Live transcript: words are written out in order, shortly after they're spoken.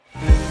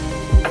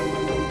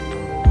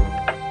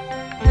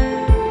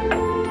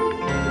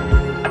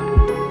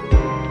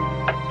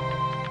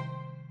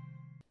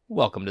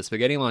Welcome to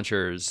Spaghetti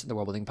Launchers, the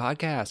worldbuilding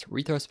podcast.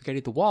 We throw spaghetti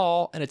at the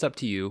wall, and it's up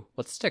to you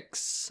what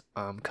sticks.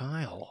 I'm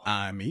Kyle.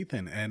 I'm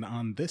Ethan, and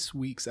on this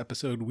week's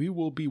episode, we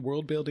will be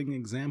world-building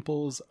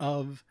examples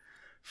of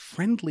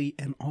friendly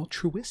and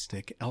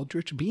altruistic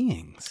Eldritch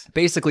beings.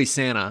 Basically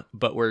Santa,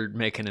 but we're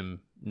making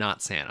him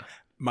not Santa.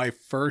 My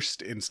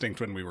first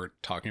instinct when we were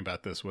talking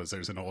about this was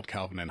there's an old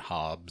Calvin and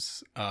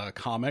Hobbes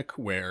comic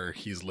where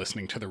he's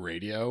listening to the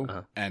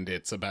radio, and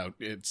it's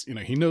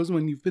he knows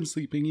when you've been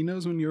sleeping, he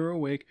knows when you're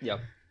awake.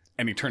 Yep.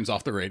 And he turns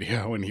off the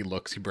radio and he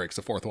breaks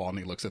the fourth wall and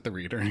he looks at the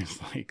reader and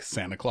he's like,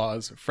 Santa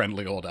Claus,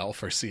 friendly old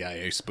elf, or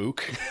CIA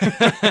spook.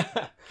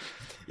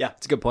 Yeah,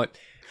 it's a good point.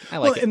 I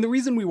like it. And the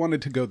reason we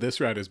wanted to go this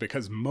route is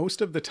because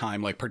most of the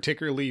time, like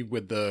particularly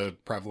with the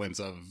prevalence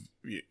of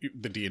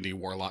the D&D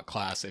Warlock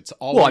class, it's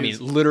always... Well, I mean,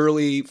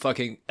 literally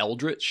fucking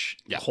Eldritch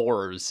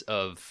horrors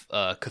of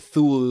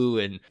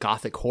Cthulhu and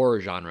Gothic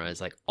horror genre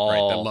is like all...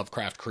 Right, that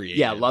Lovecraft created.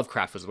 Yeah,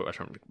 Lovecraft was what I'm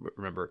trying to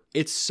remember.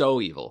 It's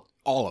so evil.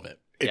 All of it.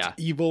 It's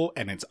evil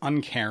and it's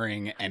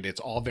uncaring and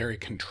it's all very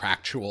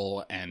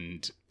contractual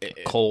and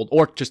cold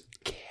or just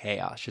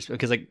chaos. Just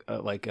because it's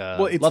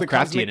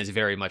Lovecraftian is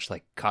very much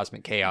like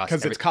cosmic chaos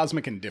because it's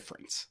cosmic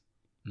indifference.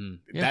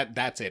 Yeah.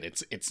 That's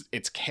it.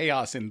 It's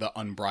chaos in the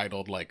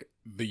unbridled. Like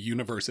the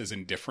universe is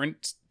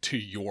indifferent to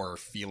your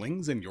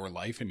feelings and your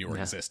life and your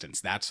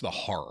existence. That's the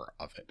horror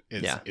of it.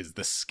 Is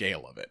the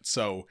scale of it.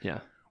 So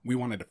we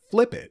wanted to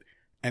flip it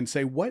and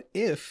say, what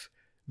if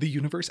the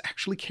universe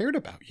actually cared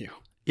about you?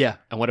 Yeah,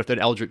 and what if an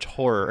eldritch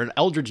horror, or an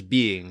eldritch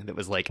being that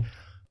was like,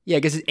 I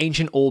guess it's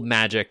ancient old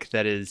magic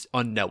that is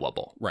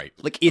unknowable. Right.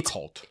 Like it's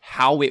occult.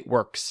 How it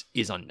works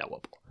is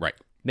unknowable. Right.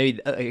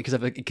 Maybe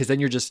because then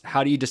you're just,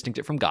 how do you distinct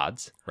it from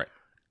gods? Right.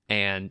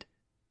 And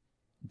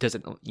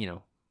doesn't,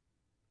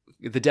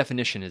 the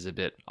definition is a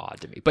bit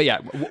odd to me. But yeah,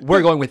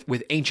 we're going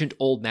with ancient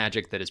old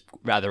magic that is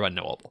rather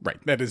unknowable. Right.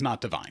 That is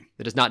not divine.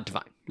 That is not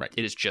divine. Right.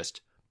 It is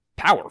just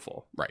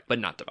powerful. Right. But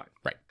not divine.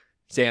 Right.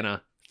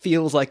 Santa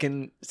feels like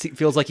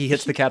he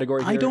hits the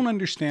category here. I don't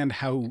understand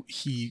how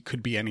he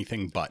could be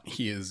anything but.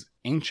 He is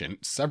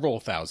ancient,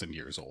 several thousand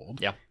years old.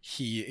 Yeah.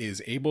 He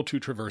is able to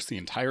traverse the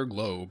entire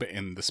globe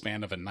in the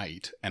span of a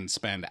night and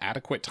spend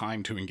adequate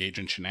time to engage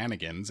in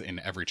shenanigans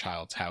in every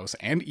child's house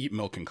and eat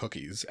milk and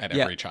cookies at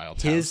every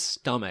child's house. His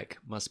stomach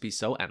must be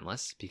so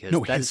endless because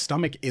his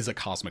stomach is a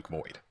cosmic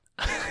void.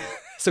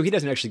 So he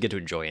doesn't actually get to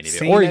enjoy any of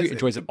it. Or he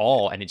enjoys it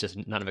all, and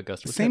none of it goes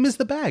to his Same as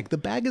the bag. The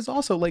bag is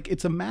also like,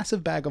 it's a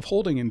massive bag of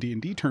holding in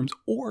D&D terms,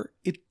 or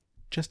it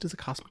just is a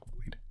cosmic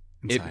void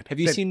inside. Have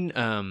you seen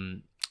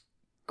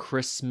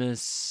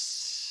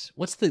Christmas...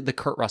 What's the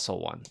Kurt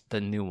Russell one? The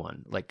new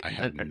one? Like I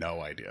have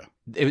no idea.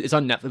 It's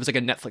on Netflix. It was like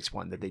a Netflix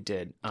one that they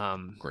did.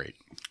 Great.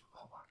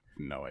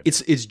 No idea.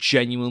 It's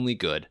genuinely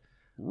good.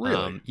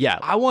 Really? Yeah.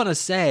 I want to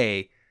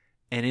say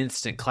an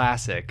instant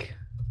classic.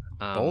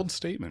 Bold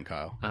statement,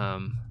 Kyle.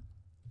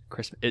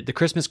 The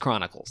Christmas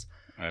Chronicles.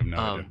 I have no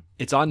idea.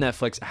 It's on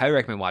Netflix. I highly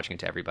recommend watching it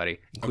to everybody,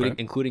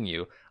 including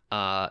you.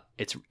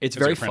 It's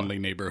very friendly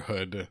fun.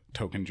 Neighborhood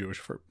token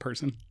Jewish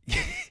person.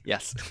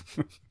 Yes,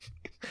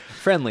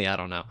 friendly. I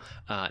don't know.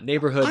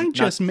 Neighborhood. I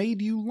just made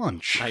you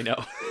lunch. I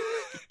know.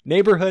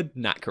 Neighborhood,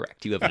 not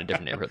correct. You live in a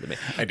different neighborhood than me.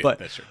 I do.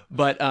 That's true.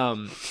 But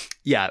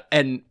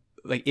and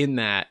like in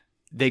that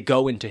they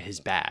go into his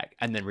bag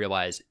and then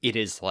realize it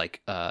is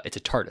like it's a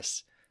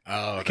TARDIS.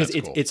 Oh, because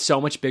that's cool. It's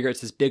so much bigger. It's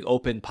this big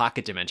open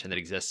pocket dimension that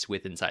exists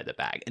inside the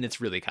bag, and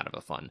it's really kind of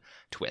a fun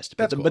twist.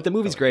 But the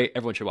movie's great.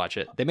 Everyone should watch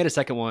it. They made a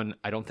second one.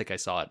 I don't think I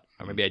saw it,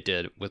 or maybe I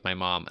did with my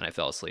mom, and I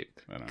fell asleep.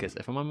 Because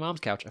if I'm on my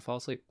mom's couch, I fall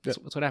asleep. That's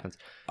what happens.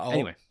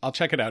 Anyway, I'll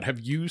check it out. Have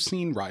you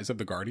seen Rise of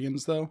the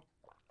Guardians though?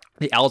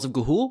 The Owls of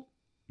Ga'Hoole?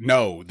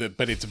 No,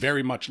 but it's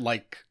very much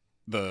like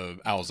the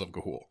Owls of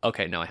Ga'Hoole.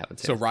 Okay, no, I haven't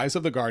seen it. So Rise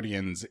of the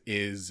Guardians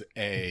is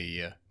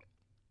a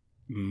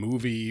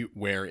movie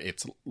where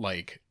it's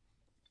like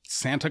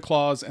Santa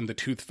Claus and the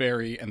Tooth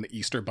Fairy and the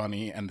Easter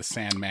Bunny and the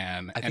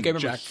Sandman I think and I remember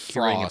Jack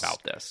hearing Frost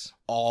about this.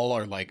 All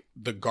are like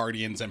the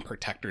guardians and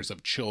protectors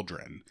of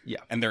children.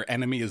 Yeah. And their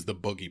enemy is the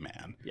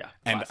boogeyman. Yeah.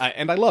 And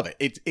I love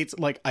it. It's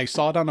like I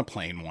saw it on a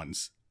plane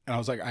once and I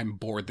was like, I'm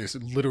bored. This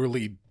is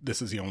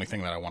the only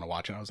thing that I want to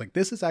watch. And I was like,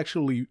 this is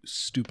actually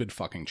stupid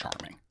fucking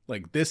charming.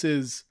 Like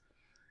it's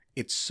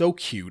so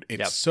cute.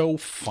 It's so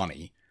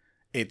funny.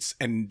 It's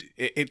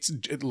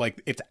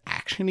like it's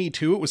actiony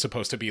too. It was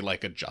supposed to be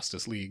like a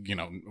Justice League,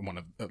 one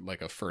of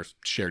like a first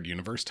shared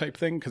universe type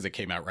thing because it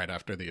came out right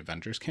after the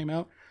Avengers came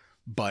out,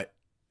 but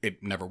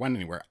it never went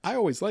anywhere. I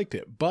always liked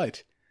it,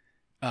 but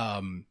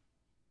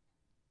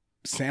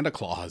Santa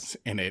Claus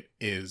in it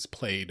is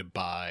played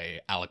by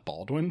Alec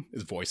Baldwin,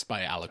 is voiced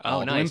by Alec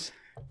Baldwin. Oh, nice.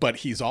 But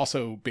he's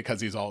also,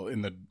 because he's all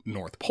in the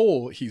North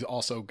Pole, he's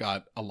also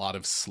got a lot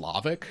of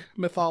Slavic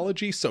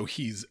mythology. So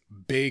he's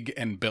big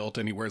and built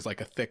and he wears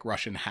like a thick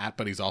Russian hat,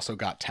 but he's also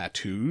got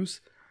tattoos,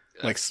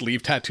 like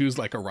sleeve tattoos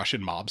like a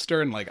Russian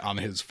mobster. And like on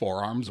his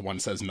forearms, one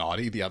says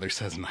naughty, the other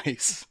says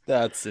nice.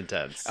 That's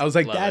intense. I was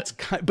like,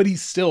 but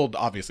he's still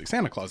obviously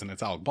Santa Claus and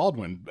it's Alec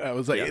Baldwin. I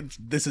was like,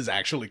 this is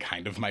actually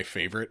kind of my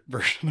favorite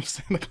version of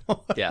Santa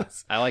Claus. Yeah,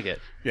 I like it.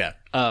 Yeah.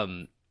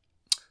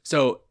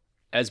 So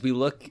as we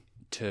look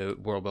to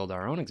world build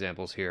our own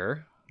examples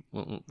here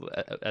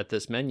at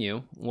this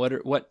menu,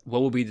 what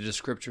will be the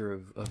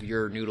descriptor of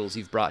your noodles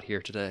you've brought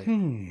here today?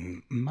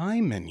 My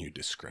menu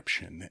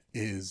description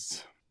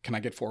is, can I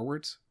get 4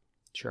 words?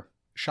 Sure.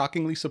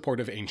 Shockingly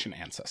supportive ancient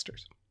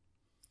ancestors.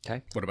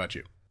 Okay. What about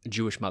you?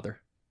 Jewish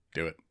mother.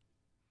 Do it.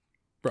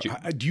 Bro,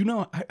 do you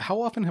know,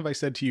 how often have I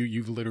said to you,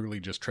 you've literally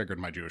just triggered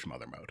my Jewish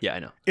mother mode? Yeah, I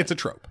know. It's a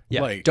trope.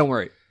 Yeah, don't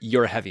worry.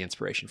 You're a heavy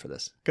inspiration for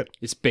this. Good.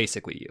 It's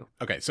basically you.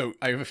 Okay, so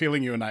I have a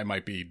feeling you and I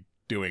might be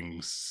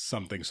doing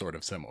something sort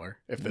of similar,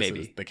 if this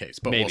is the case,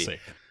 but we'll see.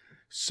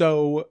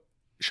 So,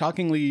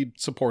 shockingly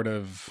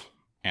supportive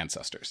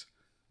ancestors.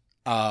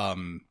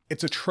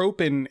 It's a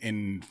trope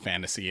in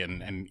fantasy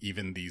and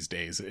even these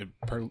days,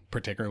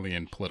 particularly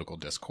in political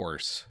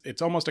discourse.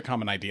 It's almost a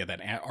common idea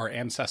that our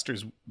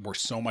ancestors were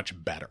so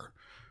much better,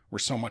 were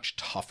so much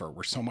tougher,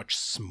 were so much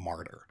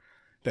smarter,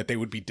 that they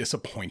would be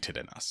disappointed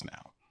in us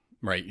now.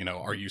 Right? You know,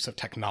 our use of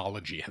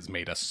technology has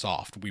made us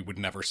soft. We would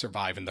never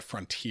survive in the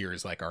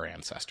frontiers like our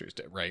ancestors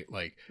did, right?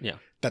 Like,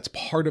 that's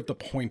part of the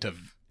point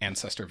of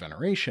ancestor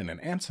veneration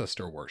and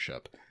ancestor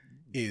worship,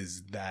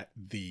 is that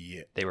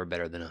they were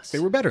better than us. They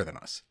were better than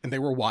us, and they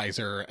were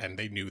wiser, and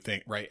they knew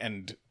things, right?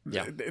 And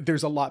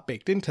there's a lot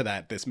baked into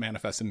that. This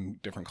manifests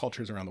in different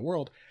cultures around the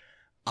world.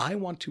 I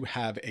want to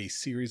have a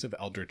series of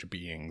eldritch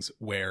beings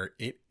where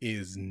it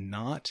is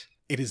not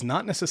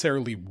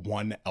necessarily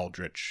one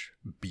eldritch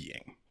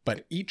being,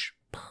 but each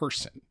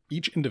person,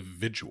 each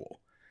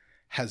individual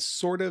has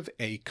sort of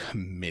a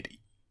committee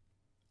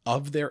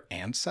of their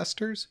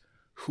ancestors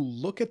who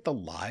look at the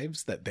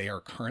lives that they are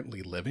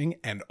currently living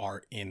and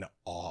are in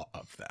awe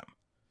of them.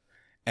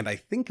 And I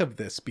think of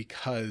this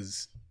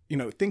because, you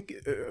know, think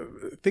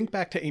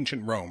back to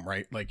ancient Rome,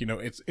 right? Like, you know,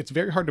 it's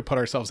very hard to put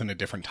ourselves in a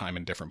different time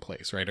and different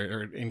place, right?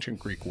 Or ancient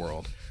Greek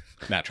world,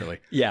 naturally.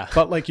 Yeah.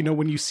 But like, you know,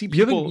 when you see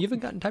people... You haven't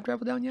gotten time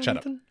travel down yet, Shut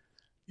Ethan?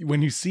 Up.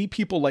 When you see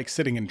people like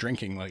sitting and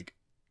drinking, like,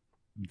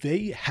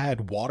 they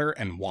had water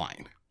and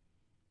wine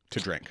to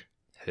drink.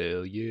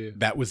 Hell yeah.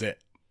 That was it.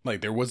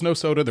 Like, there was no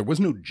soda, there was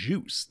no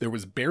juice, there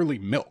was barely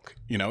milk.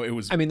 You know, it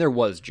was... I mean, there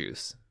was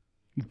juice.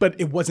 But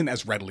it wasn't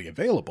as readily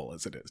available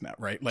as it is now,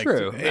 right? Like,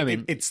 true. I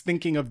mean, it's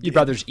thinking of... You'd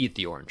rather eat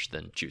the orange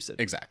than juice it.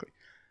 Exactly.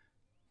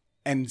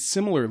 And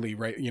similarly,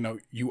 right, you know,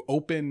 you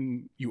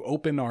open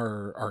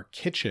our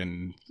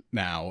kitchen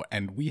now,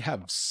 and we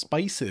have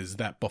spices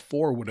that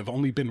before would have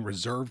only been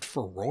reserved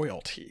for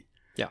royalty.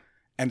 Yeah.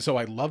 And so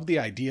I love the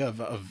idea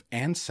of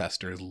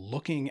ancestors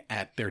looking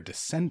at their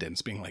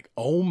descendants being like,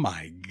 oh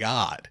my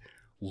God,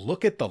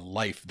 look at the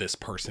life this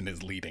person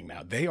is leading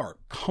now. They are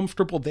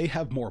comfortable. They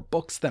have more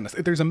books than us.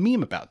 There's a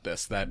meme about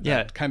this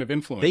that kind of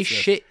influenced They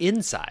shit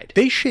inside.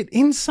 They shit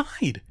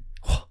inside.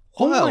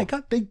 Oh my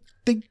God.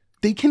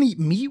 They can eat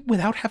meat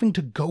without having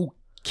to go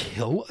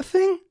kill a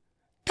thing?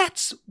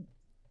 That's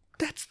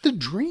the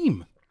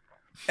dream.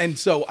 And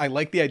so I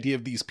like the idea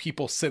of these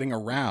people sitting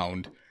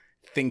around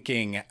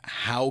thinking,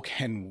 how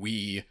can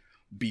we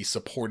be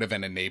supportive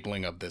and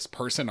enabling of this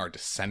person, our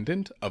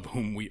descendant, of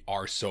whom we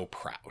are so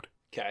proud?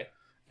 Okay.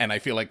 And I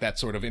feel like that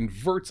sort of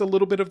inverts a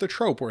little bit of the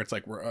trope where it's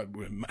like we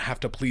have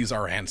to please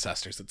our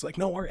ancestors. It's like,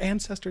 no, our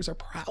ancestors are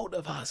proud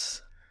of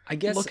us. I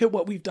guess. Look at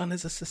what we've done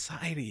as a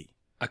society.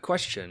 A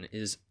question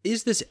is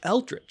this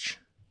Eldritch?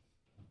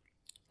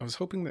 I was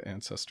hoping the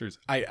ancestors...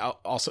 I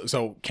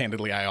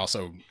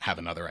also have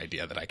another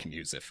idea that I can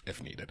use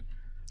if needed.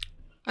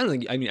 I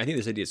think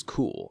this idea is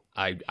cool.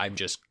 I'm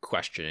just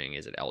questioning,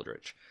 is it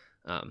Eldritch?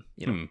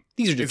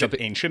 These are just... Is it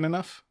ancient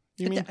enough,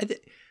 you mean?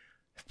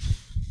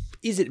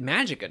 Is it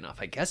magic enough,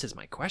 I guess, is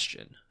my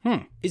question.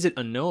 Is it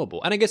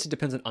unknowable? And I guess it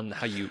depends on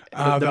how you...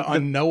 The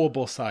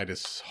unknowable side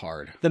is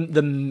hard.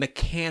 The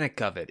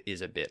mechanic of it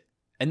is a bit...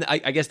 And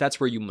I guess that's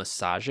where you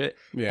massage it.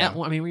 Yeah.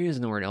 I mean, we're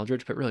using the word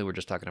Eldritch, but really we're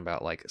just talking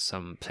about like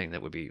something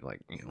that would be like,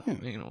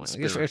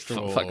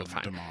 spiritual, fucking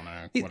fine.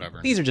 Demonic,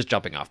 whatever. These are just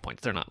jumping off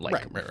points. They're not like,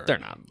 right. They're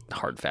not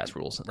hard, fast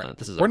rules. Right.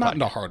 We're not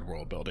into hard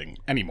world building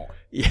anymore.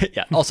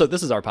 Yeah. Also,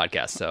 this is our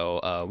podcast,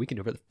 so we can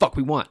do whatever the fuck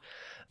we want.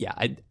 Yeah,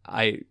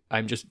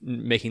 I'm just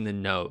making the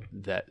note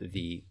that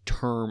the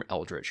term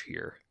Eldritch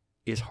here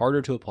is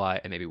harder to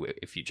apply, and maybe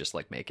if you just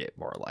like make it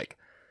more like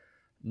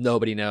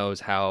nobody knows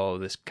how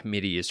this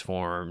committee is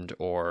formed,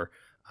 or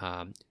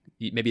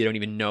maybe they don't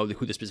even know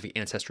who the specific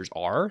ancestors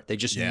are. They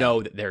just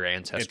know that they're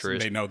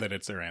ancestors. They know that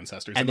it's their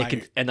ancestors, and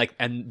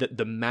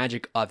the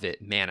magic of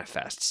it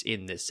manifests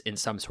in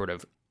some sort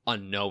of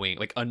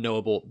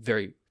unknowable,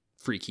 very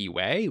freaky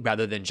way,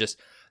 rather than just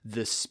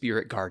the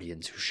spirit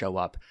guardians who show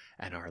up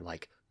and are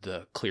like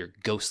the clear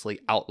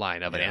ghostly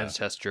outline of an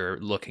ancestor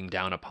looking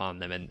down upon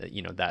them, and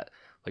that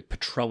like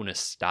Patronus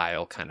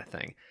style kind of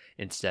thing.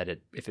 Instead,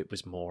 if it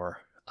was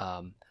more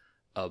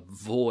a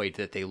void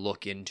that they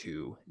look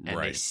into, and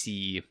they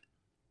see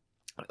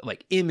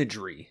like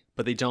imagery,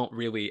 but they don't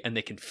really, and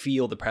they can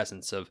feel the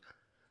presence of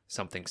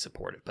something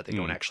supportive, but they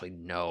don't actually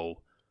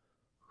know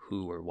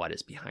who or what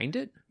is behind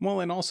it. Well,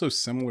 and also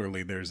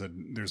similarly, there's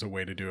a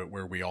way to do it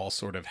where we all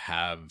sort of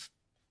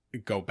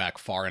go back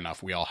far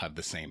enough, we all have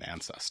the same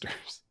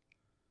ancestors.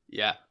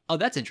 Yeah. Oh,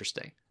 that's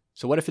interesting.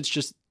 So what if it's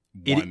just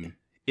one.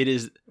 It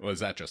is. Was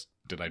that just?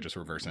 Did I just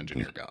reverse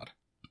engineer God?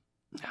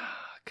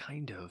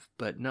 Kind of,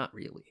 but not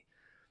really.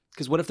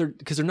 Because what if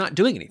they're not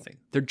doing anything?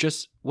 They're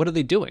just, what are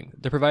they doing?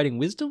 They're providing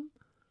wisdom,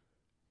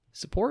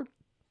 support.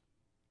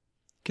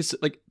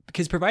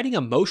 Because providing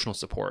emotional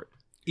support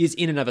is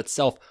in and of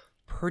itself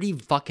pretty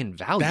fucking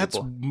valuable. That's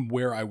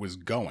where I was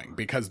going,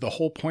 because the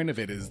whole point of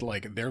it is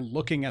like they're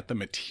looking at the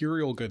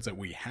material goods that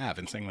we have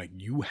and saying like,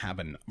 you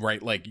haven't,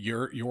 right? Like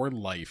your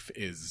life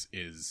is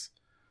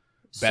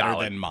better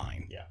Solid. than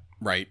mine. Yeah.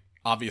 Right.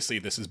 Obviously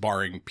this is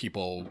barring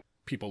people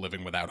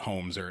living without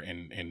homes or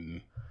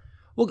in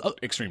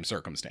extreme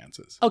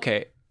circumstances.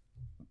 Okay.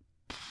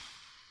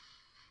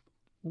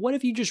 What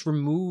if you just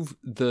remove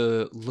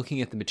the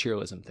looking at the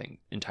materialism thing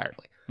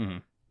entirely? Mm-hmm.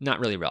 Not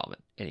really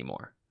relevant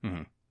anymore.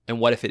 Mm-hmm. And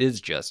what if it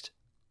is just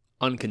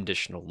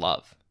unconditional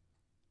love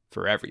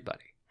for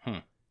everybody?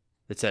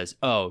 That says,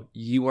 oh,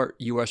 you are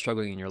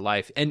struggling in your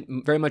life,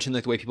 and very much in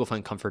like the way people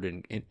find comfort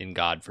in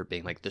God for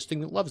being like this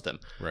thing that loves them.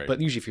 Right. But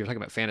usually if you're talking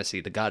about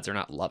fantasy, the gods are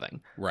not loving.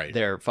 Right.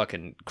 They're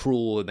fucking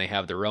cruel, and they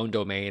have their own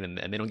domain, and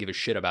they don't give a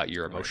shit about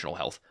your emotional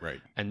health.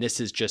 Right. And this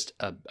is just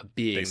a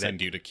being they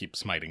send you to keep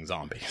smiting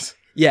zombies.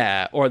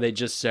 Yeah, or they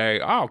just say,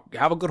 oh,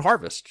 have a good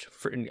harvest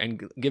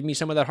and give me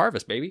some of that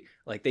harvest, baby.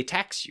 Like they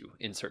tax you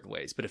in certain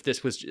ways. But if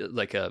this was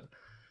like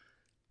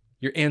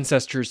your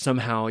ancestors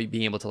somehow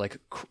being able to like,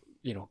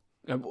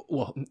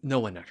 well, no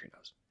one actually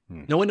knows.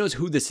 No one knows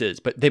who this is,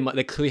 but they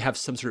clearly have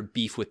some sort of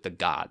beef with the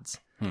gods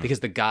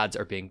because the gods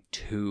are being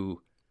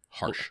too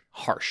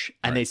harsh.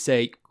 And they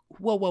say,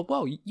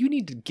 whoa, you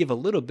need to give a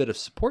little bit of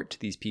support to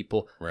these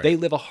people. Right. They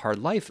live a hard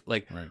life.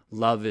 Like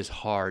love is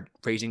hard.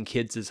 Raising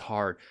kids is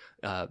hard.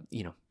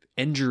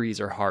 Injuries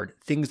are hard.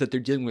 Things that they're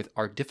dealing with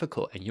are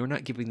difficult, and you're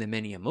not giving them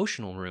any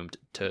emotional room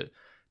to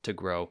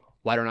grow.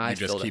 Why don't I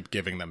just keep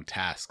giving them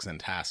tasks and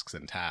tasks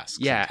and tasks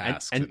and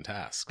tasks and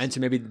tasks? And so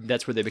maybe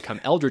that's where they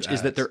become Eldritch,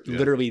 is that they're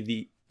literally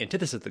the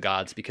antithesis of the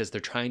gods because they're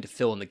trying to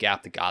fill in the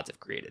gap the gods have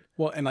created.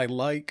 Well, and I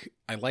like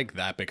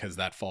that because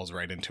that falls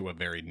right into a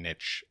very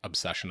niche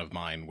obsession of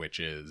mine,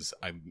 which is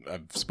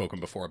I've spoken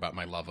before about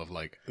my love of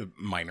like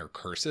minor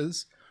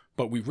curses,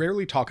 but we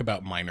rarely talk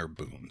about minor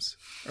boons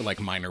or like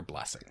minor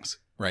blessings,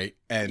 right?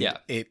 And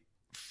it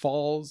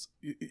falls,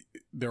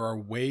 there are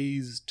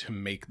ways to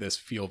make this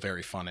feel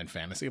very fun and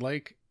fantasy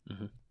like.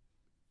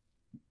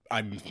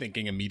 I'm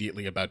thinking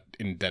immediately about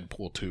in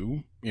Deadpool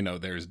 2,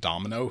 there's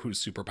Domino,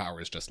 whose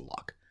superpower is just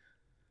luck.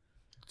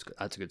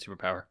 That's a good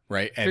superpower,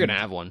 right? You're gonna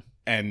have one.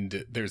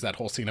 And there's that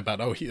whole scene about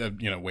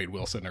Wade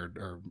Wilson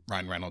or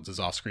Ryan Reynolds is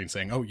off screen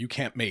saying, oh, you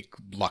can't make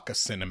luck a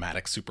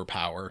cinematic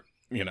superpower,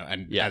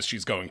 as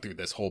she's going through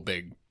this whole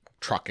big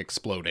truck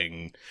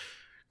exploding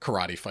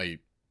karate fight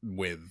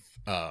with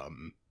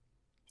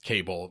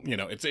Cable,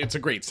 it's a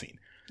great scene.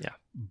 Yeah.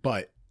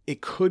 But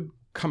it could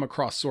come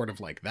across sort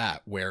of like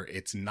that, where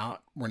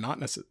we're not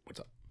necessarily, what's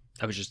up?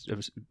 It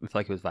felt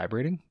like it was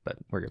vibrating, but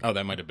we're good. Oh,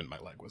 that might have been my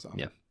leg was on.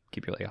 Yeah.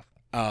 Keep your leg off.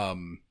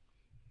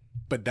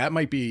 But that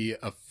might be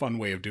a fun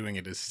way of doing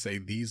it, is say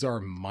these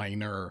are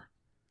minor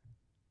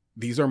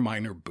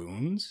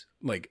boons.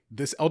 Like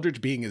this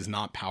Eldritch being is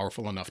not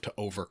powerful enough to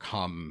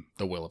overcome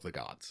the will of the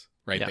gods,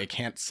 right? Yeah. They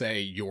can't say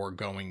you're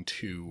going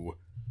to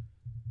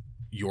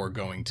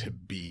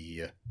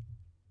be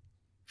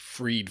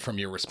freed from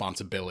your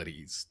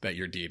responsibilities that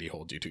your deity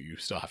holds you to. You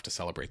still have to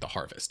celebrate the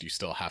harvest. You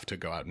still have to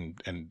go out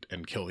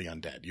and kill the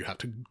undead. You have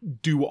to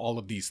do all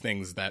of these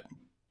things that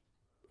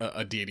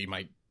a deity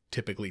might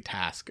typically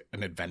task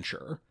an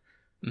adventurer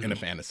in a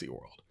fantasy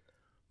world.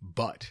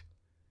 But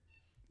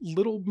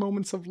little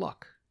moments of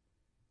luck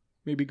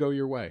maybe go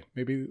your way.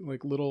 Maybe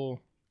like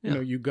little,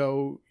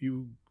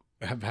 you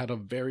have had a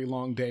very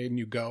long day and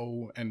you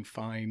go and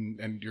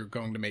you're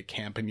going to make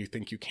camp and you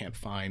think you can't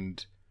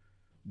find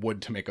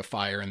wood to make a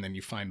fire, and then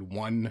you find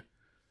one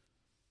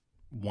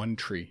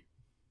tree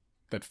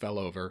that fell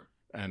over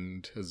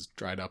and has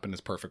dried up and is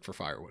perfect for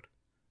firewood,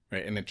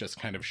 right? And it just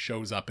kind of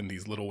shows up in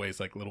these little ways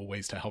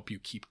to help you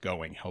keep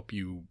going, help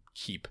you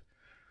keep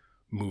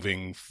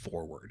moving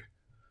forward.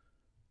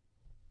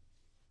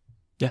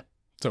 Yeah.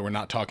 So we're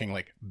not talking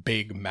like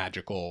big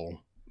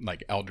magical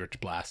like Eldritch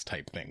Blast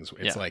type things.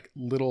 It's like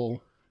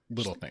little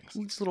things.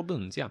 It's little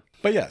boons, yeah.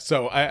 But yeah,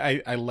 so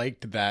I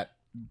liked that,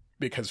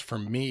 because for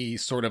me,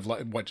 sort of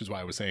like, which is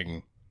why I was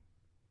saying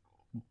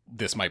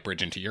this might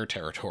bridge into your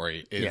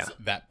territory, is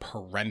that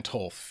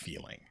parental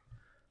feeling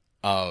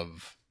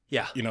of,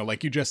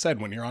 like you just said,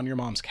 when you're on your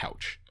mom's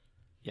couch,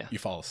 you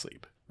fall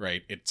asleep,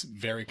 right? It's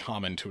very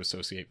common to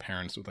associate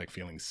parents with like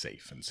feeling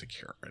safe and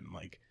secure. And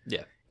like,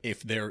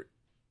 if they're,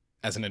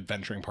 as an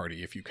adventuring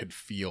party, if you could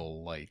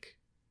feel like,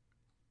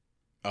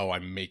 oh,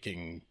 I'm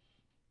making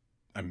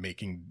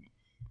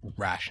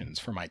rations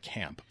for my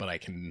camp, but I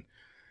can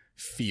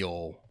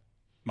feel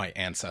my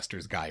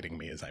ancestors guiding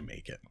me as I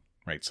make it,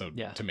 right? So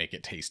to make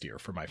it tastier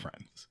for my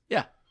friends.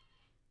 Yeah.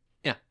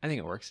 I think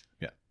it works.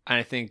 Yeah. And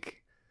I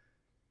think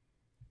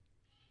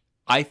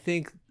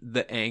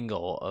the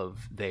angle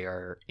of they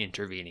are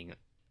intervening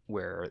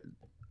where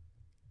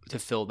to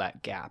fill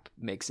that gap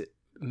makes it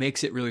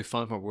really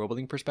fun from a world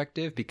building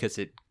perspective, because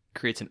it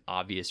creates an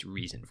obvious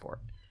reason for it.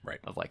 Right.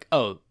 Of like,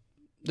 oh,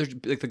 there's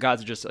like the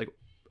gods are just like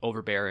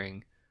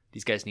overbearing.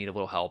 These guys need a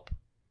little help.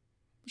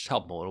 Just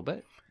help them a little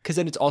bit. Because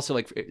then it's also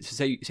like,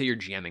 say you're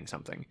GMing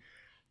something.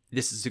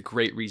 This is a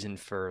great reason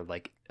for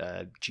like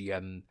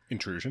GM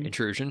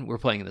intrusion. We're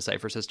playing in the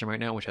Cypher system right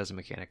now, which has a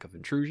mechanic of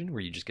intrusion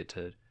where you just get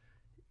to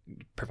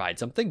provide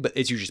something, but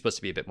it's usually supposed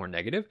to be a bit more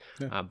negative.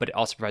 Yeah. But it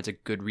also provides a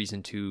good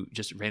reason to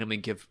just randomly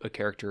give a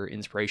character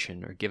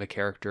inspiration or give a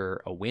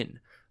character a win.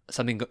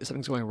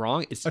 Something's going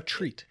wrong. It's a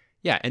treat.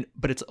 Yeah,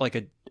 but it's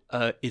like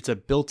it's a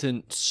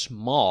built-in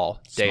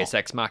small Deus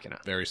Ex Machina.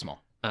 Very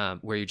small.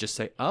 Where you just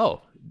say,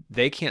 oh,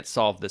 they can't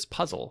solve this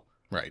puzzle.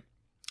 Right.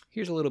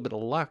 Here's a little bit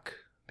of luck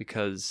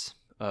because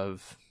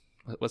of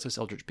what's this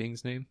Eldritch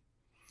being's name?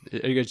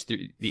 Are you guys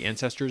the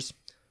ancestors?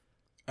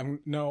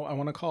 No, I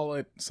want to call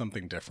it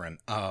something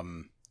different.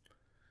 The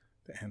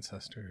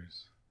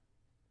ancestors.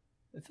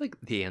 I feel like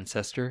the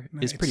ancestor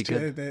is pretty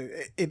good.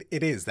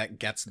 It is. That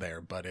gets there,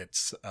 but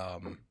it's...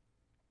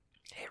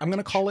 I'm going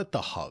to call it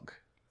the hug.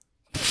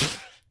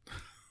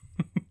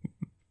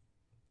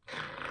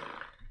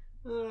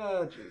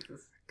 Oh,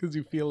 Jesus. Because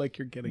you feel like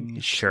you're getting...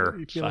 Sure.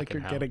 You feel like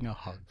you're getting a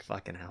hug.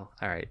 Fucking hell.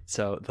 All right.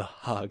 So the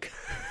hug.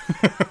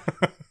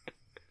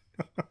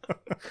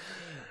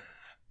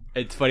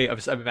 It's funny. I'm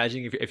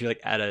imagining if you're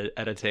like at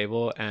a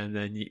table and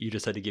then you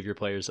decide to give your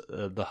players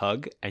the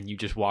hug and you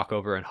just walk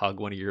over and hug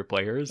one of your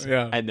players.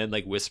 Yeah. And then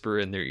like whisper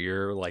in their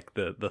ear like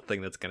the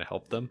thing that's going to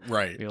help them.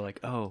 Right. And you're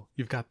like, oh.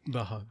 You've got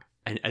the hug.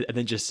 And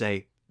then just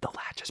say, the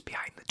latch is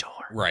behind the door.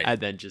 Right. And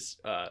then just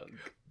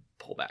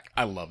pull back.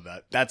 I love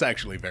that. That's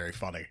actually very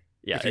funny.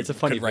 Yeah, if it's a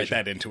funny could write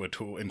that into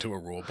a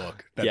rule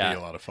book. That'd be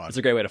a lot of fun. It's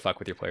a great way to fuck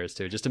with your players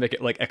too, just to make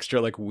it like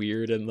extra like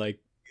weird and like,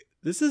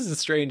 this is a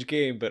strange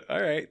game, but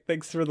all right,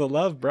 thanks for the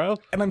love, bro.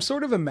 And I'm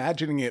sort of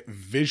imagining it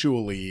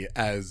visually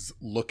as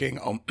looking.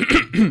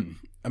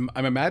 I'm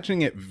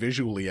imagining it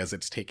visually as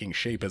it's taking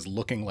shape as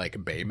looking like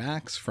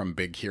Baymax from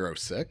Big Hero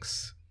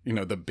 6. You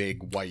know, the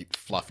big white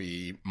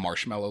fluffy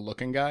marshmallow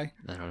looking guy.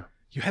 I don't know.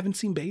 You haven't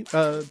seen Big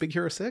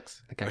Hero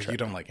 6? Or you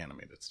don't like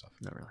animated stuff?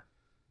 Not really.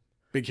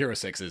 Big Hero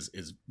 6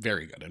 is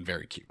very good and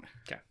very cute.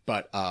 Okay.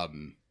 But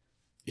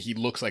he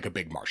looks like a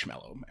big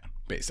marshmallow man,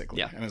 basically.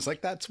 Yeah. And it's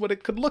like, that's what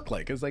it could look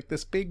like. It's like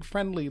this big,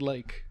 friendly,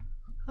 like,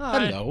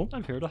 hi, hello.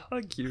 I'm here to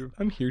hug you.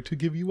 I'm here to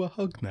give you a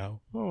hug now.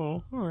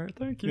 Oh, all right.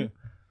 Thank you.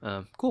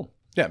 Yeah. Cool.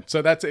 Yeah.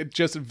 So that's it.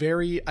 Just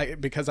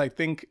because I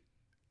think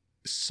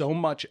so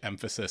much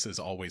emphasis is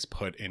always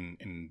put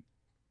in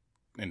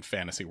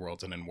fantasy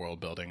worlds and in world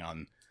building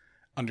on,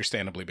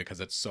 understandably, because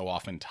it's so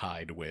often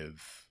tied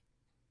with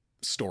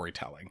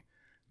storytelling,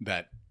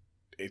 that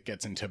it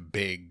gets into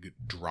big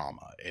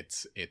drama.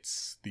 It's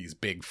these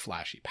big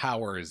flashy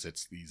powers.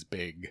 It's these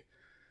big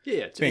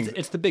things.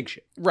 It's the big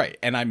shit, right?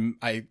 And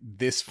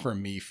this for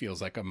me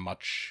feels like a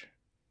much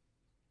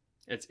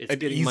it's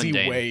an easy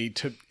mundane way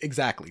to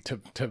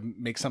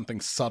make something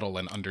subtle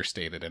and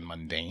understated and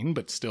mundane,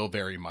 but still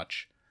very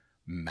much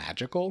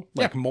magical,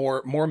 like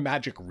more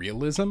magic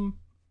realism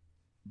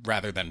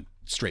rather than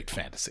straight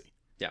fantasy.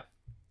 Yeah.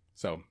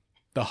 So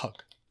the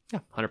hug. Yeah,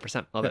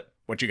 100%. Love it.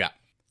 What you got?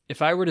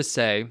 If I were to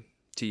say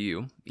to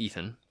you,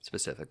 Ethan,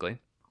 specifically,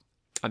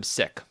 I'm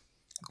sick.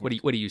 What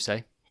do you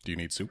say? Do you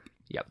need soup?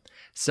 Yep.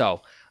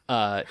 So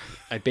I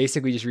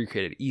basically just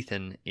recreated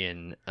Ethan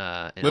in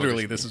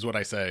literally, this is what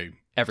I say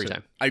every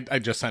time. I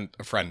just sent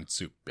a friend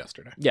soup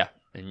yesterday. Yeah,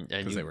 and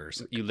they were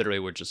sick. You literally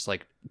were just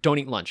like, don't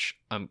eat lunch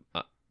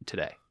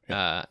today.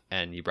 Yeah.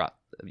 And you brought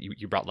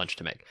lunch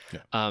to make.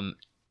 Yeah.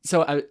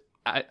 So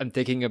I'm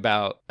thinking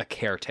about a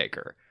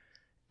caretaker,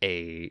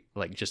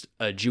 just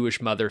a Jewish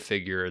mother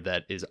figure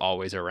that is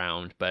always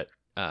around, but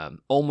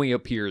only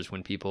appears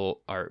when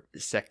people are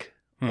sick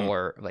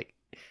or like.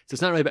 So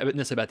it's not really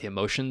necessarily about the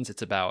emotions.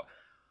 It's about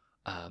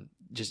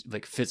just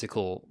like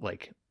physical,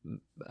 like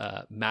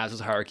Maslow's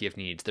hierarchy of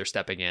needs. They're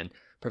stepping in,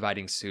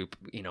 providing soup,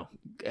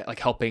 like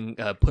helping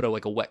put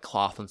a wet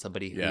cloth on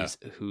somebody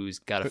who's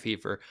got a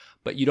fever,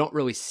 but you don't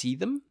really see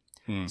them.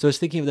 So I was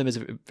thinking of them as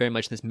very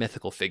much this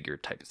mythical figure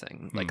type of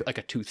thing, like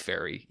a tooth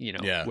fairy,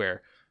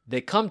 where they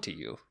come to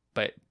you,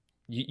 but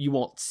you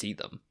won't see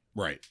them.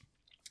 Right.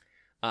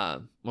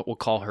 We'll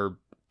call her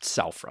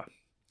Salfra.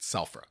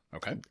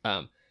 Okay.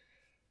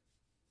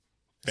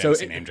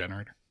 Fantasy name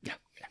generator. Yeah.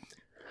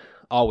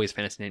 Always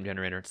fantasy name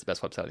generator. It's the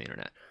best website on the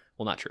internet.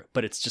 Well, not true,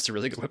 but it's just a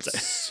really good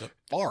website. So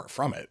far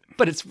from it.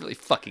 But it's really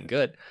fucking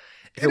good.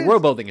 If you're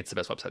world building, it's the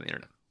best website on the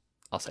internet.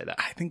 I'll say that.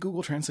 I think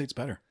Google Translate's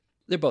better.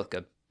 They're both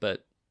good,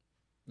 but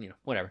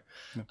whatever.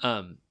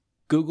 Yeah.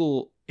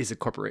 Google is a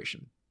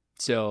corporation.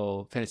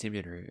 So fantasy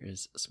name generator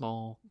is a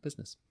small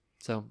business.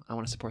 So I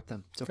want to support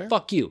them. So fair.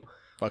 Fuck you.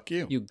 Fuck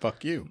you.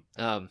 Fuck you.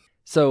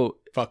 So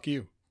fuck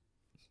you.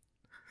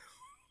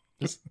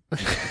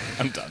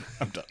 I'm done.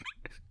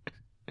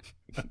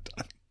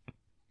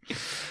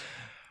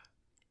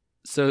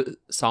 So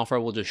Salfra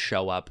will just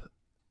show up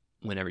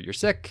whenever you're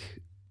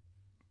sick.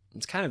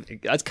 That's kind of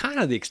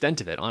the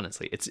extent of it,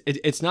 honestly.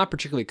 It's not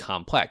particularly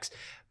complex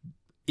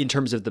in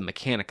terms of the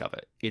mechanic of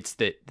it. It's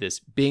that this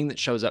being that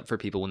shows up for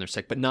people when they're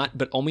sick,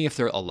 but only if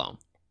they're alone.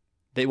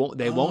 They won't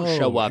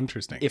show up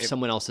interesting. if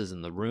someone else is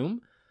in the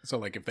room. So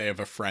like if they have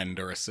a friend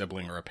or a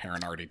sibling or a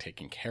parent already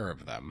taking care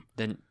of them,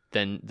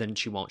 then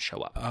she won't show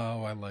up.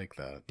 Oh, I like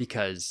that.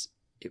 Because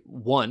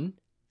one,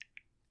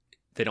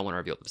 they don't want to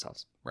reveal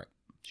themselves. Right.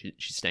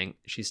 She's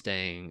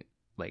staying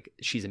like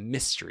she's a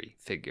mystery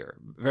figure,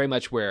 very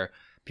much where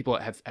people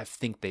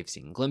think they've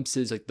seen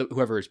glimpses. Like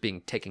whoever is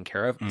being taken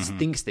care of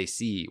thinks they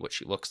see what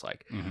she looks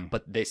like,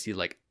 but they see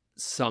like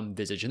some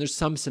visage, and there's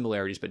some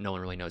similarities, but no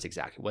one really knows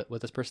exactly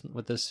what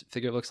this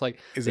figure looks like.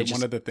 Is it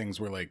one of the things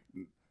where like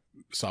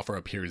Safra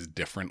appears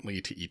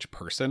differently to each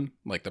person,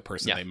 like the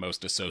person they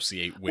most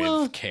associate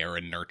with care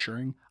and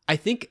nurturing? I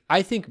think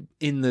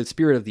in the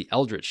spirit of the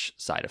Eldritch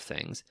side of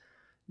things,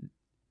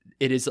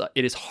 it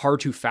is hard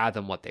to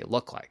fathom what they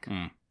look like.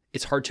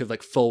 It's hard to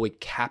like fully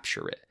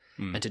capture it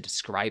and to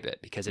describe it,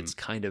 because it's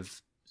kind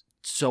of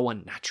so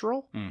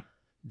unnatural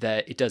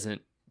that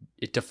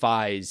it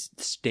defies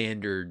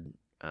standard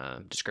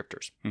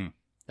descriptors.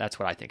 That's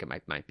what I think it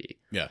might be.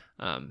 Yeah.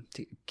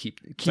 To keep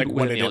like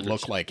what did it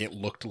look like? It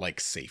looked like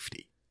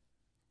safety.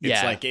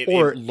 It's like it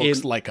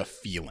looks like a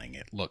feeling.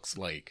 It looks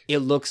like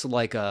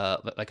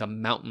a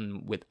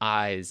mountain with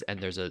eyes, and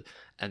there's a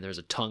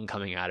tongue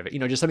coming out of it.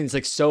 Just something that's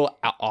like so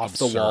off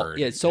the wall.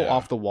 Yeah, it's so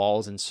off the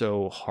walls and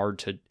so hard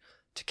to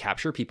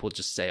capture. People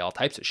just say all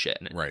types of shit,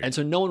 and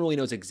so no one really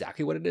knows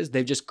exactly what it is.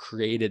 They've just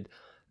created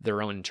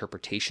their own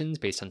interpretations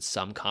based on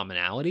some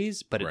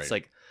commonalities, but it's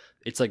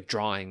like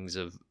drawings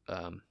of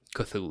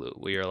Cthulhu,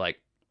 where you're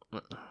like,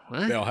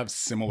 what? They all have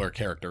similar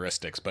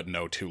characteristics, but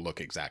no two look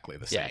exactly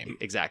the same. Yeah,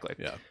 exactly.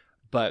 Yeah.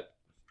 But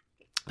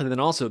and then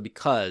also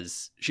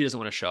because she doesn't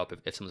want to show up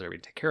if someone's already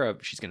to take care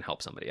of, she's going to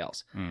help somebody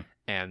else.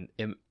 And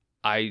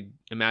I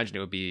imagine it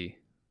would be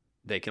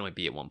they can only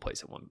be at one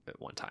place at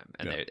one time,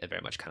 and they're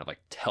very much kind of like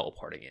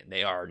teleporting in.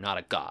 They are not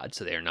a god,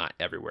 so they are not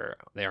everywhere.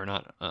 They are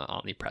not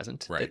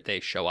omnipresent. Right. They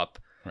show up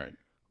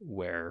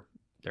where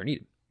they're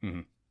needed.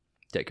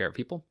 Take care of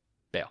people,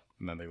 bail,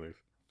 and then they leave.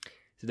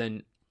 So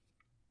then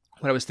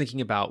what I was thinking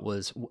about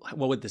was,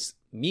 what would this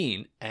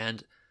mean?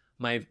 And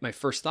my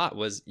first thought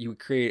was, you would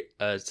create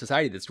a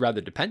society that's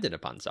rather dependent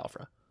upon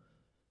Safra.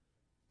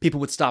 People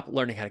would stop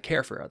learning how to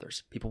care for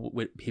others. People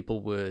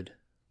would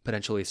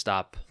potentially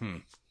stop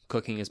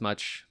cooking as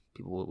much.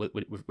 People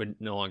would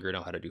no longer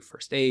know how to do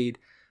first aid,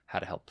 how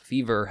to help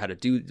fever, how to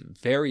do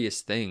various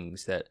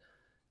things that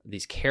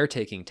these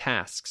caretaking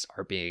tasks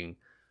are being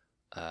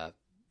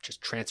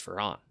just transferred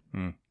on.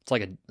 It's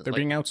like they're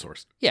being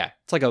outsourced. Yeah,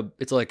 it's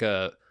like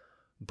a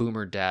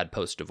boomer dad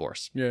post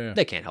divorce. Yeah,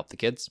 they can't help the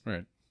kids.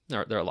 Right,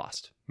 they're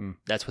lost.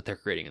 That's what they're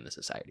creating in the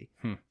society.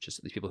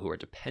 Just these people who are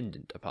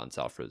dependent upon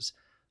Safra's,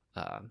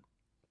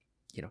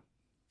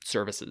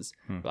 services,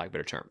 for lack of a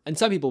better term. And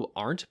some people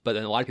aren't, but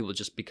then a lot of people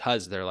just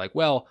because they're like,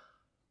 well,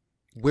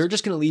 we're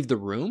just going to leave the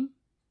room.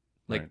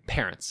 Like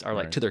parents are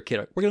like to their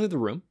kid, we're going to leave the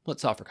room. Let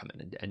Safra come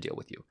in and deal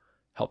with you,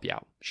 help you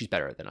out. She's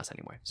better than us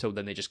anyway. So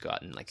then they just go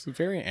out and like. It's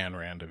very Ayn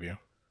Rand of you.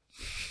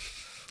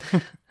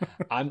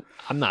 I'm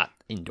not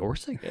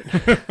endorsing it,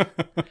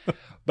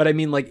 but I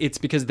mean, like, it's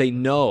because they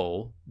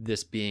know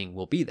this being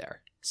will be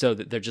there, so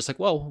that they're just like,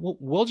 well,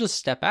 we'll just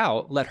step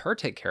out, let her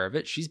take care of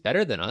it. She's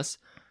better than us,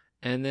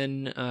 and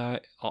then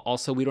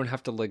also we don't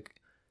have to like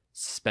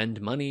spend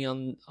money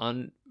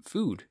on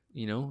food.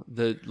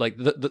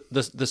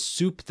 The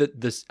soup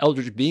that this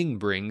Eldritch being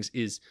brings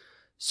is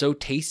so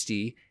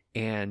tasty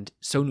and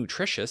so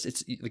nutritious.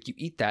 It's like you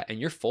eat that and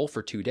you're full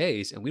for 2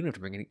 days, and we don't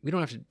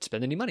have to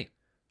spend any money.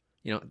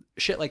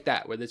 Shit like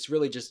that, where it's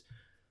really just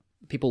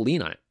people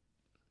lean on it.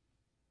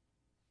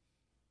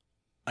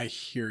 I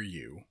hear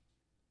you.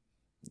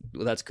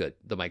 Well, that's good.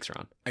 The mics are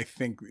on. I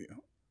think,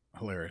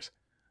 hilarious.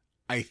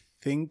 I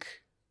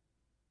think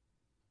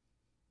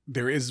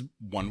there is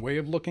one way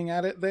of looking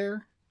at it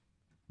there.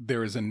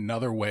 There is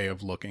another way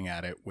of looking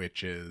at it,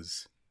 which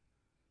is,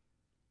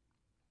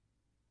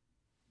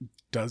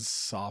 does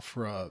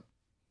Safra...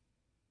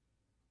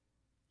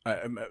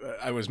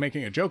 I was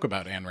making a joke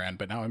about Ayn Rand,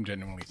 but now I'm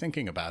genuinely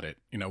thinking about it.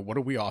 What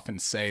do we often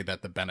say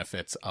that the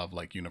benefits of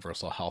like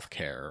universal health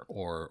care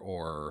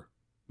or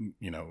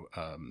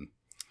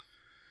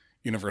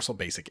universal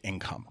basic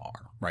income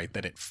are, right?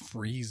 That it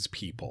frees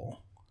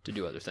people to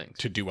do other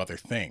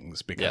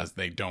things because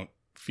they don't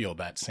feel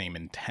that same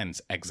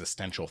intense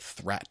existential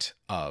threat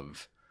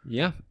of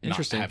not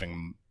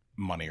having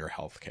money or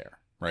health care,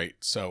 right?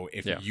 So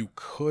if you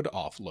could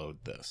offload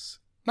this,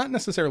 not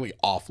necessarily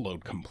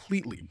offload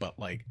completely, but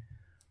like,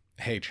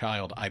 hey,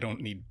 child, I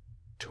don't need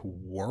to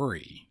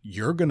worry.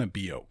 You're going to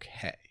be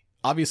okay.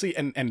 Obviously,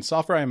 and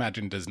Safra, I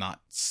imagine, does not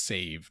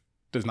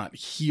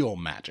heal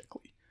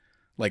magically.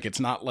 Like, it's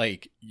not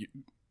like...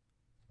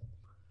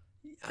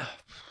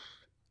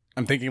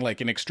 I'm thinking like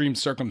in extreme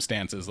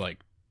circumstances, like,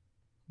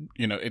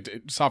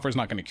 Safra's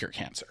not going to cure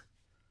cancer.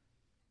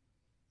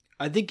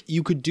 I think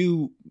you could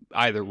do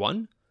either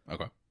one.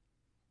 Okay.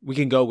 We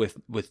can go with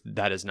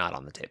that is not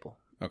on the table.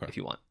 Okay. If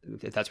you want,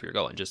 if that's where you're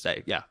going, just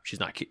say, yeah, she's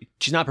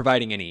not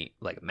providing any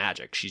like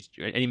magic.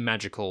 Any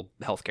magical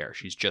healthcare.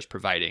 She's just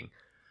providing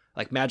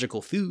like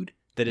magical food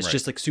that is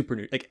just like super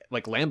new,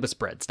 like lambus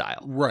bread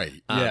style.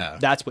 Right. Yeah.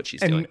 That's what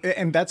she's doing.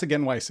 And that's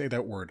again why I say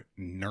that word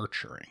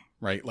nurturing,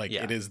 right? Like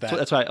it is that. So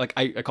that's why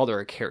I called her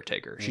a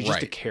caretaker. She's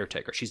just a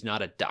caretaker. She's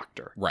not a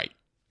doctor. Right.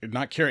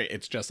 Not care.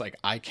 It's just like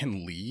I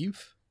can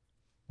leave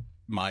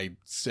my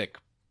sick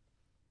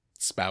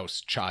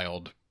spouse,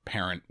 child,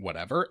 parent,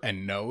 whatever,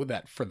 and know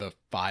that for the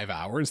 5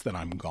 hours that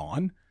I'm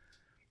gone,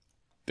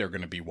 they're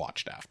going to be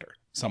watched after.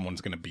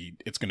 It's going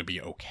to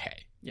be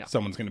okay. Yeah.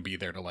 Someone's going to be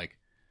there to like,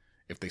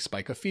 if they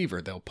spike a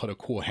fever, they'll put a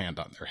cool hand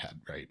on their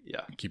head, right?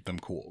 Yeah. Keep them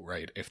cool,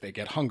 right? If they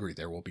get hungry,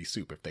 there will be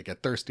soup. If they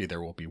get thirsty,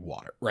 there will be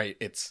water, right?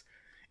 It's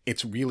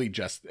really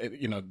just,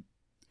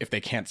 if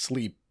they can't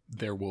sleep,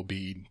 there will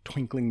be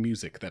twinkling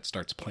music that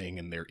starts playing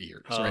in their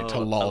ears, right? To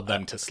lull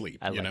them to sleep,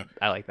 I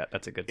like that.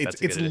 That's a good,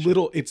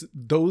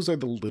 those are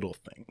the little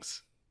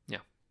things. Yeah.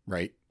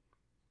 Right.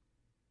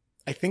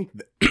 I think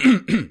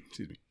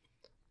excuse me.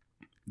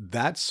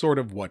 That's sort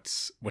of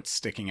what's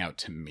sticking out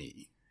to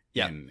me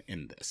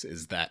in this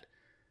is that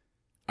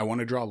I want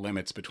to draw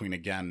limits between,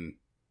 again,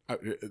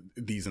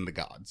 these and the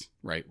gods,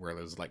 right? Where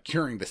there's like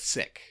curing the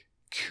sick,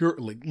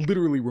 like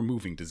literally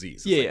removing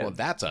disease. Well,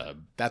 that's a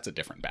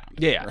different bound.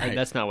 Yeah. Right? And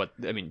that's not what,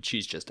 I mean,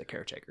 she's just a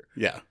caretaker.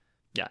 Yeah.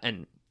 Yeah.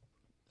 And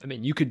I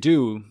mean, you could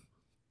do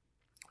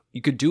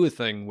a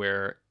thing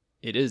where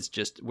it is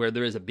just where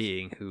there is a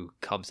being who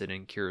comes in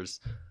and cures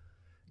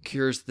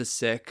the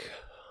sick.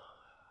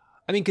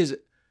 I mean, because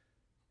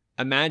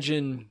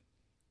imagine,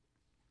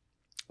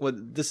 well,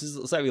 this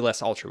is slightly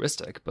less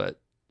altruistic, but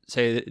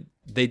say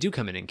they do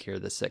come in and cure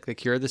the sick. They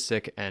cure the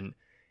sick, and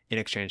in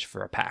exchange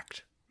for a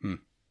pact.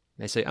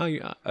 They say, "Oh,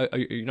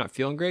 you're not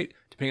feeling great."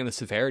 Depending on the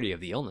severity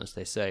of the illness,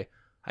 they say,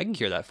 "I can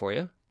cure that for you.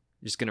 You're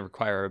just going to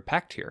require a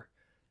pact here,"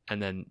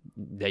 and then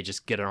they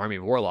just get an army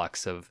of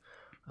warlocks of,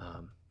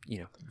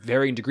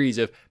 varying degrees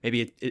of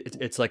maybe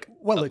it's like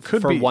it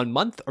could for be 1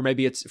 month, or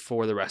maybe it's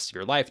for the rest of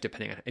your life,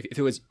 depending on if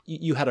it was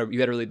you had a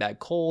really bad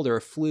cold or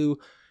a flu.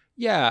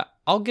 Yeah,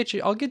 I'll get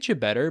you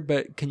better,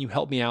 but can you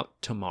help me out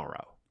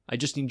tomorrow? I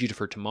just need you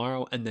for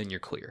tomorrow, and then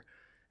you're clear.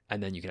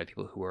 And then you can have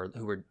people who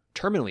are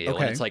terminally ill,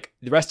 and it's like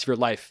the rest of your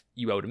life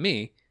you owe to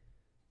me,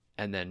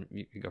 and then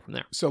you can go from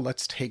there. So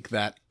let's take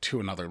that to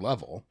another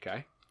level.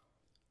 Okay.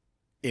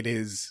 It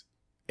is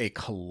a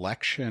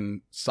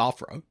collection.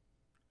 Safra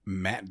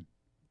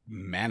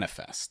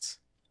manifests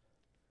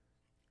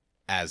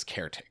as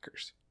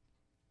caretakers,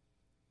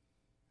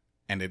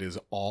 and it is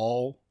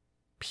all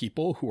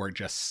people who are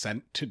just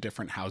sent to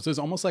different houses,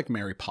 almost like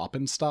Mary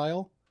Poppins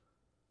style,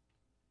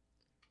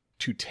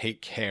 to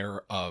take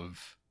care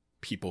of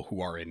people who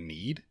are in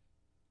need.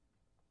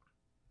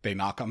 They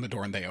knock on the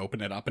door and they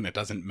open it up, and it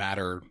doesn't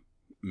matter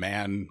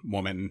man,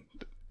 woman,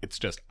 it's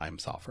just, I'm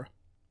Safra.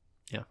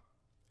 Yeah.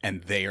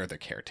 And they are the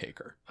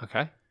caretaker.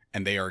 Okay.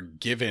 And they are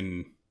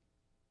given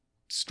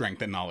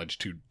strength and knowledge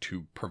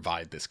to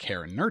provide this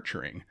care and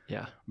nurturing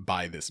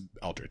by this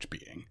Eldritch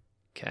being.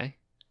 Okay.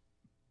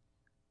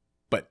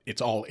 But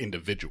it's all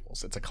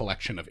individuals. It's a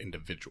collection of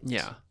individuals.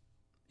 Yeah.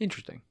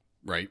 Interesting.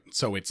 Right?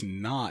 So it's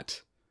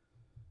not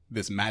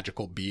this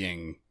magical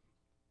being,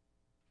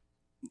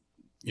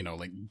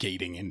 like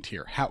gating into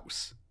your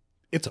house.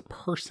 It's a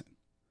person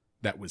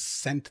that was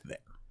sent there.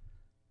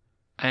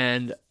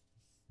 And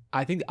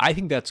I think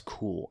that's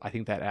cool. I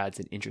think that adds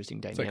an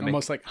interesting dynamic. It's like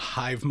almost like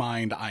hive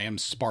mind, I am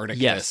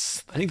Spartacus.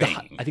 Yes. I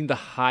think the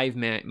hive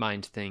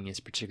mind thing is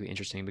particularly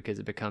interesting because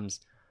it becomes,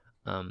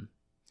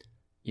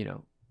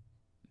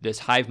 this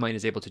hive mind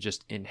is able to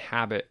just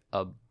inhabit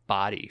a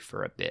body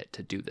for a bit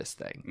to do this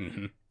thing.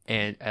 Mm-hmm.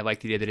 And I like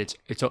the idea that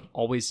it's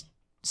always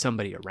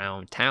somebody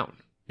around town.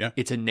 Yeah.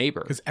 It's a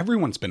neighbor. Because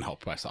everyone's been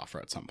helped by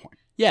Safra at some point.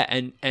 Yeah.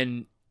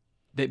 And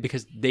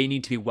because they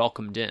need to be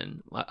welcomed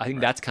in. I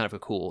think that's kind of a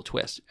cool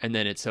twist. And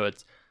then it's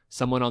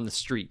someone on the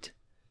street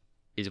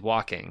is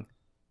walking,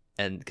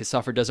 and because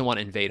Safra doesn't want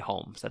to invade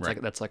homes.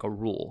 That's like a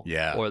rule.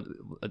 Yeah. Or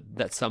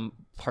that's some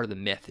part of the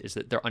myth is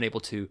that they're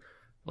unable to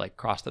like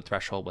cross the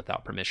threshold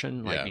without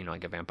permission, like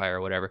like a vampire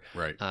or whatever.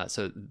 Right.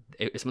 So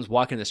if someone's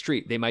walking in the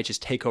street, they might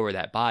just take over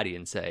that body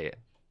and say,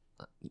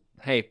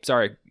 "Hey,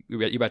 sorry,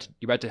 you're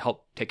about to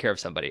help take care of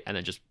somebody," and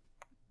then just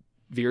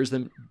veers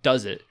them,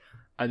 does it,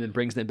 and then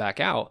brings them back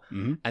out,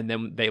 and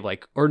then they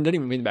or not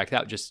even bring them back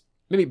out, just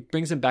maybe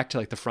brings them back to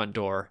like the front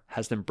door,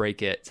 has them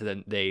break it, so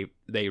then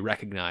they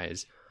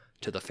recognize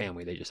to the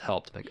family they just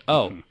helped, like,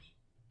 oh,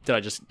 did I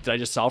just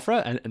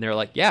Safra? And they're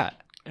like, yeah.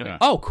 Like,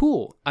 oh,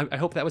 cool. I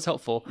hope that was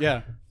helpful.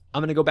 Yeah.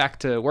 I'm gonna go back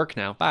to work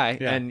now. Bye.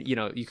 Yeah. And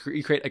you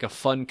create like a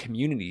fun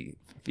community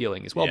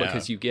feeling as well,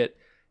 because you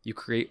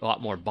create a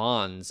lot more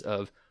bonds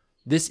of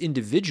this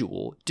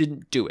individual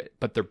didn't do it,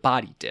 but their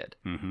body did.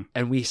 Mm-hmm.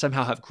 And we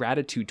somehow have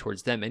gratitude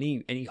towards them.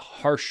 Any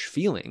harsh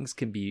feelings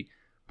can be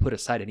put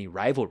aside, any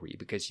rivalry,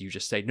 because you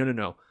just say,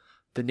 no,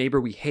 the neighbor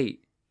we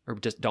hate or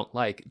just don't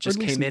like just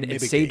came in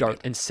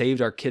and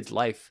saved our kid's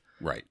life.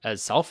 Right.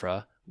 As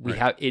Safra, we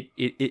have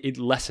it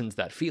lessens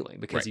that feeling,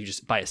 because you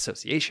just by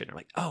association are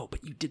like, oh,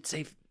 but you did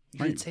save.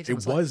 Did save it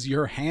was life.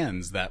 Your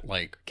hands that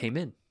came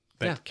in.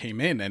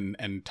 Came in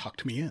and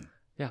talked me in.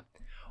 Yeah.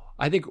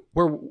 I think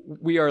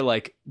we are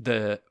like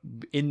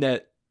in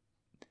that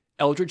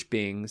Eldritch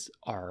beings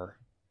are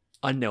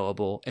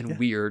unknowable and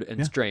weird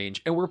and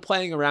strange, and we're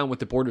playing around with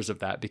the borders of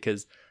that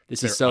because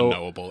they're is so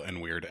unknowable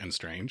and weird and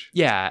strange.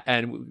 Yeah,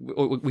 and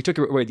we took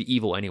away the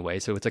evil anyway,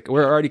 so it's like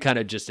we're already kind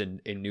of just in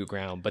new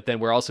ground. But then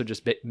we're also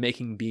just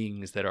making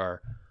beings that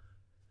are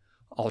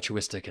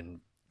altruistic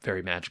and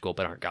very magical,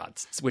 but aren't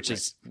gods, which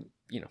is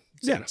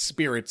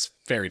spirits,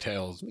 fairy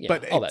tales,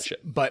 but all that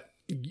shit. But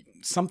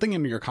something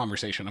in your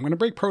conversation, I'm going to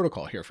break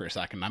protocol here for a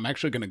second. I'm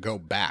actually going to go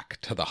back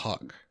to the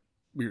hug.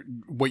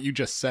 What you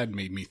just said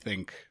made me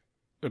think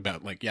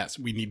about, like, yes,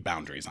 we need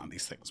boundaries on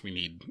these things. We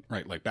need,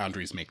 right, like,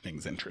 boundaries make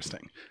things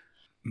interesting.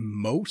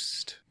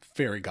 Most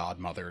fairy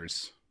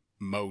godmothers,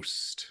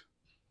 most,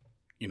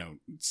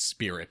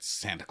 spirits,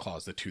 Santa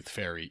Claus, the Tooth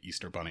Fairy,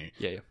 Easter Bunny.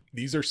 Yeah.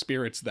 These are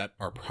spirits that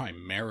are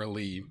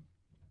primarily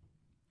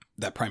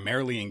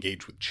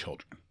engage with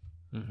children.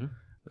 Mm-hmm.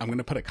 I'm going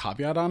to put a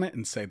caveat on it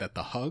and say that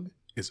the hug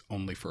is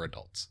only for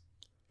adults.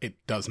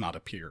 It does not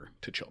appear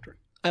to children.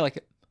 I like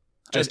it.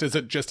 Just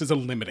as a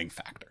limiting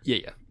factor.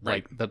 Yeah.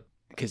 Right.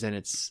 Because then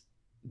it's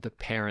the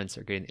parents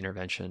are getting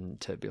intervention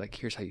to be like,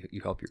 here's how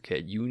you help your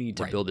kid. You need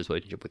to build this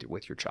relationship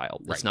with your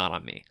child. It's not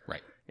on me.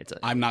 Right.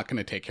 I'm not going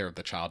to take care of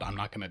the child. I'm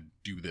not going to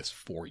do this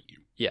for you.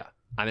 Yeah.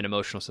 I'm an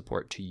emotional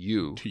support to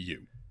you.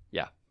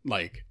 Yeah.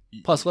 Like.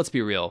 Plus, let's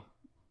be real.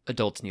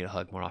 Adults need a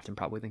hug more often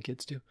probably than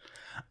kids do.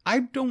 I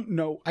don't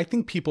know. I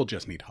think people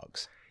just need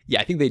hugs.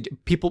 Yeah, I think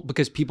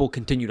because people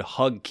continue to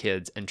hug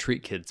kids and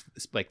treat kids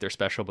like they're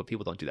special, but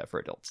people don't do that for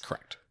adults.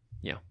 Correct.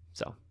 Yeah.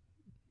 So.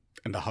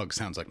 And the hug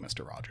sounds like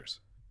Mr. Rogers.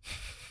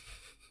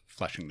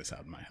 Fleshing this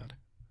out in my head.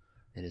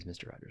 It is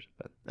Mr. Rogers.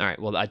 But all right.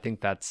 Well, I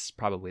think that's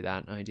probably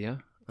that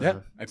idea.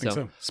 Yeah, I think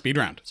so. Speed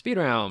round.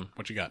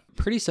 What you got?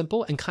 Pretty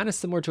simple and kind of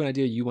similar to an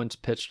idea you once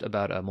pitched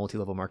about a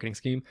multi-level marketing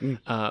scheme.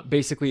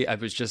 Basically, I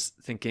was just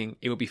thinking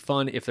it would be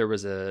fun if there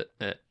was a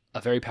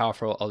very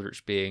powerful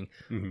Eldritch being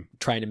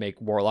trying to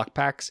make warlock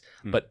packs,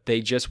 but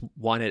they just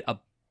wanted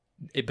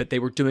but they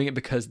were doing it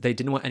because they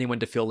didn't want anyone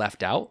to feel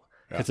left out.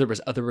 Because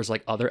there was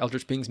like other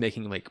Eldritch beings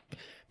making like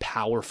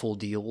powerful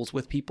deals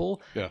with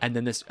people, and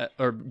then this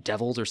or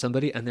devils or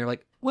somebody, and they're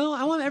like, well,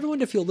 I want everyone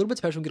to feel a little bit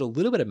special and get a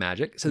little bit of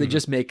magic, so they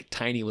just make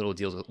tiny little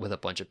deals with a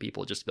bunch of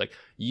people, just like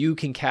you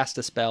can cast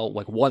a spell,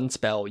 like one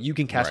spell, you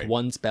can cast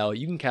one spell,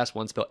 you can cast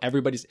one spell.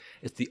 It's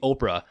the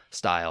Oprah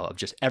style of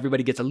just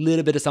everybody gets a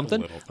little bit of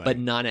something, but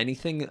not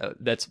anything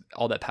that's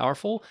all that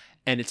powerful,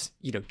 and it's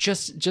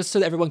just so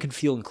that everyone can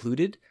feel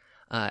included,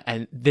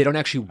 and they don't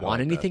actually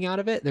want anything out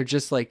of it. They're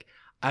just like,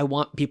 I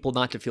want people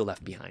not to feel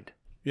left behind.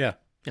 Yeah.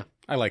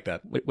 I like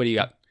that. What do you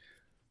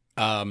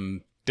got?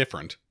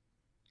 Different.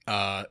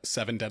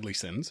 7 Deadly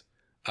Sins.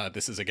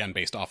 This is, again,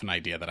 based off an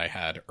idea that I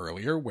had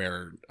earlier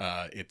where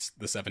it's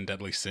the 7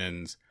 Deadly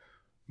Sins,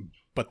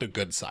 but the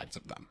good sides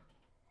of them.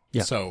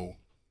 Yeah. So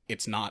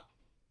it's not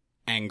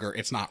anger.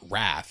 It's not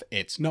wrath.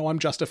 It's, no, I'm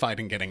justified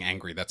in getting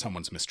angry that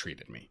someone's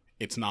mistreated me.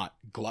 It's not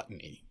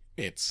gluttony.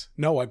 It's,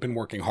 no, I've been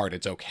working hard.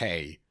 It's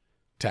okay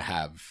to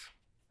have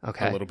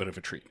a little bit of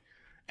a treat.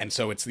 And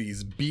so it's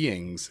these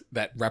beings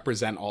that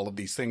represent all of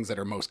these things that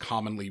are most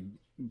commonly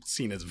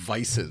seen as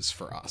vices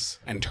for us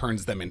and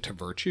turns them into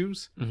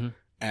virtues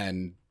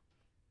and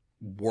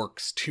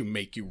works to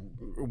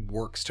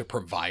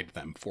provide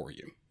them for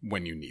you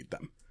when you need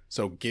them.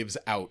 So gives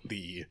out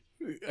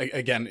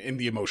again, in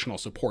the emotional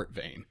support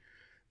vein,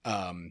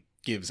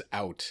 gives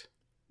out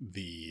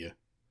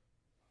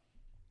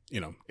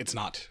it's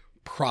not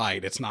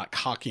pride, it's not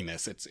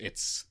cockiness,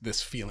 it's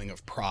this feeling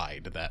of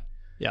pride that,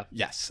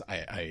 yes,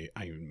 I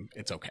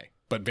it's okay,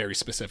 but very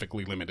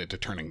specifically limited to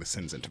turning the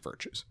sins into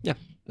virtues. Yeah,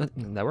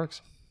 that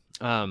works.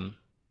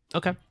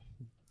 Okay.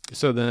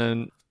 So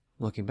then,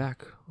 looking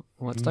back,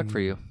 what stuck for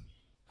you?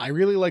 I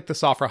really like the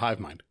Sophra hive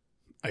mind.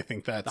 I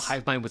think that's the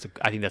hive mind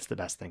I think that's the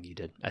best thing you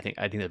did. I think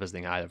the best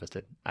thing either of us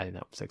did. I think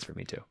that sticks for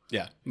me too.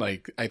 Yeah,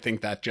 like I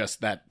think that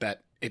just that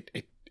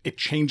it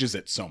changes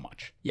it so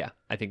much. Yeah,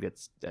 I think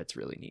that's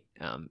really neat.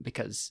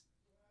 Because,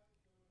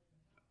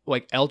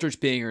 like, Eldritch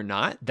being or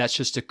not, that's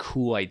just a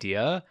cool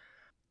idea.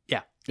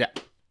 Yeah.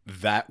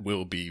 That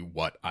will be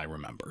what I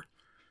remember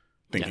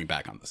thinking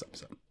back on this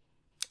episode.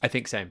 I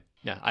think same.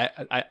 Yeah,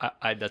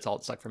 I that's all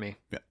it stuck for me.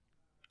 Yeah.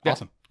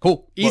 Awesome.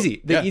 Cool.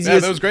 Easy. Well, easiest. Yeah,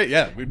 that was great.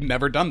 Yeah, we've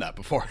never done that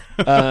before.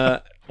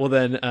 Well,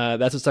 then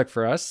that's what stuck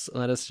for us.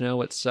 Let us know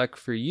what stuck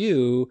for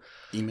you.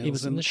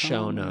 Emails in the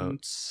show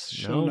notes.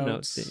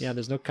 Notes. Yeah,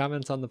 there's no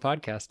comments on the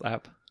podcast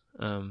app.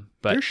 But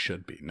there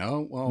should be.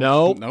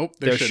 Nope.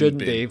 There shouldn't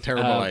be.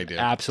 Terrible idea.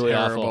 Absolutely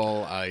terrible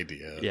awful.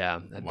 idea. Yeah,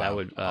 that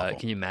would.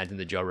 Can you imagine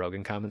the Joe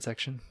Rogan comment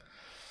section?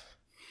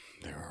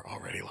 There are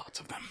already lots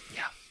of them.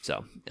 Yeah.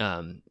 So,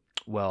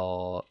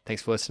 well,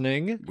 thanks for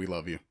listening. We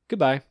love you.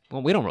 Goodbye.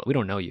 Well, we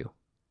don't know you.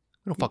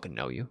 We don't fucking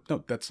know you.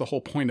 No, that's the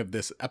whole point of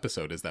this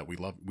episode is that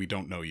we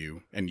don't know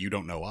you and you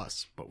don't know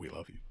us, but we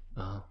love you.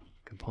 Oh,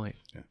 good point.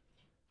 Yeah.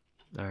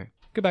 All right.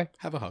 Goodbye.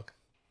 Have a hug.